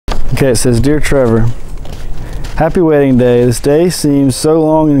Okay, it says, Dear Trevor, happy wedding day. This day seems so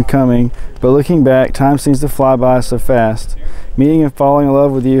long in coming, but looking back, time seems to fly by so fast. Meeting and falling in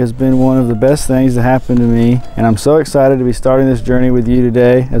love with you has been one of the best things that happened to me, and I'm so excited to be starting this journey with you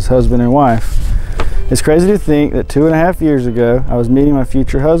today as husband and wife. It's crazy to think that 2.5 years ago, I was meeting my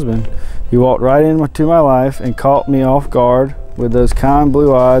future husband. You walked right into my life and caught me off guard with those kind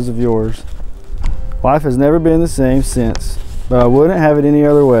blue eyes of yours. Life has never been the same since, but I wouldn't have it any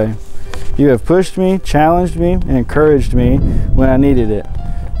other way. You have pushed me, challenged me, and encouraged me when I needed it.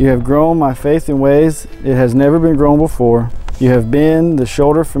 You have grown my faith in ways it has never been grown before. You have been the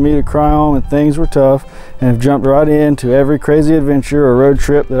shoulder for me to cry on when things were tough, and have jumped right into every crazy adventure or road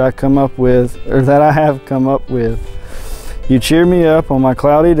trip that I have come up with. You cheer me up on my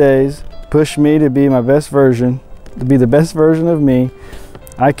cloudy days, push me to be the best version of me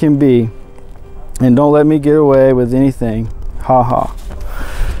I can be, and don't let me get away with anything. Ha ha.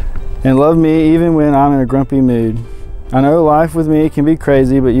 And love me even when I'm in a grumpy mood. I know life with me can be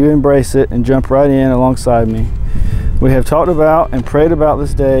crazy, but you embrace it and jump right in alongside me. We have talked about and prayed about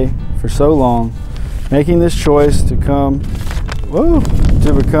this day for so long. Making this choice to become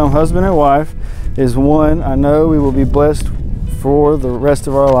husband and wife is one I know we will be blessed for the rest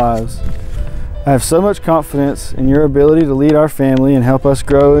of our lives. I have so much confidence in your ability to lead our family and help us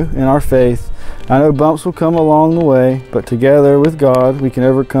grow in our faith. I know bumps will come along the way, but together with God, we can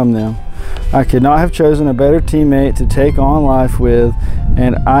overcome them. I could not have chosen a better teammate to take on life with,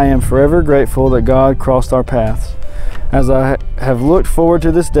 and I am forever grateful that God crossed our paths. As I have looked forward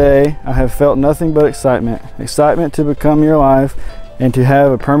to this day, I have felt nothing but excitement. Excitement to become your life and to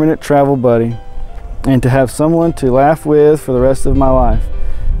have a permanent travel buddy and to have someone to laugh with for the rest of my life.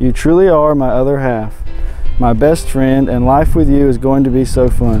 You truly are my other half, my best friend, and life with you is going to be so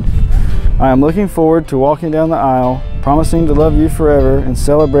fun. I am looking forward to walking down the aisle, promising to love you forever and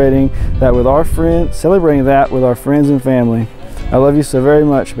celebrating that with our friends and family. I love you so very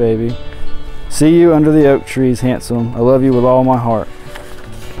much, baby. See you under the oak trees, handsome. I love you with all my heart.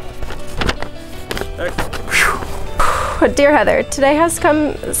 Dear Heather, today has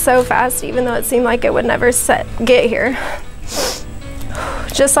come so fast, even though it seemed like it would never get here.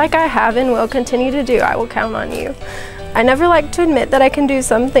 Just like I have and will continue to do, I will count on you. I never like to admit that I can do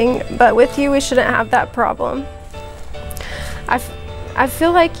something, but with you we shouldn't have that problem. I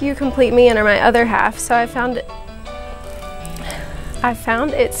feel like you complete me and are my other half, so I found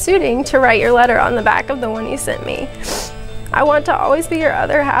it suiting to write your letter on the back of the one you sent me. I want to always be your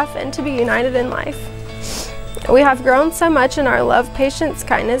other half and to be united in life. We have grown so much in our love, patience,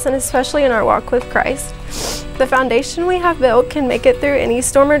 kindness, and especially in our walk with Christ. The foundation we have built can make it through any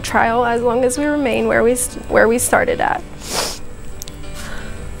storm or trial as long as we remain where we started at.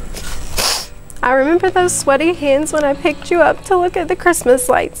 I remember those sweaty hands when I picked you up to look at the Christmas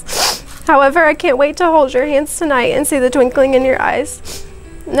lights. However, I can't wait to hold your hands tonight and see the twinkling in your eyes.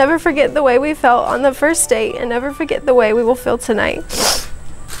 Never forget the way we felt on the first date, and never forget the way we will feel tonight.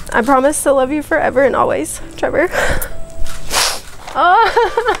 I promise to love you forever and always, Trevor.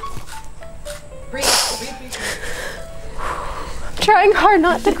 Oh. I'm trying hard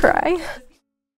not to cry.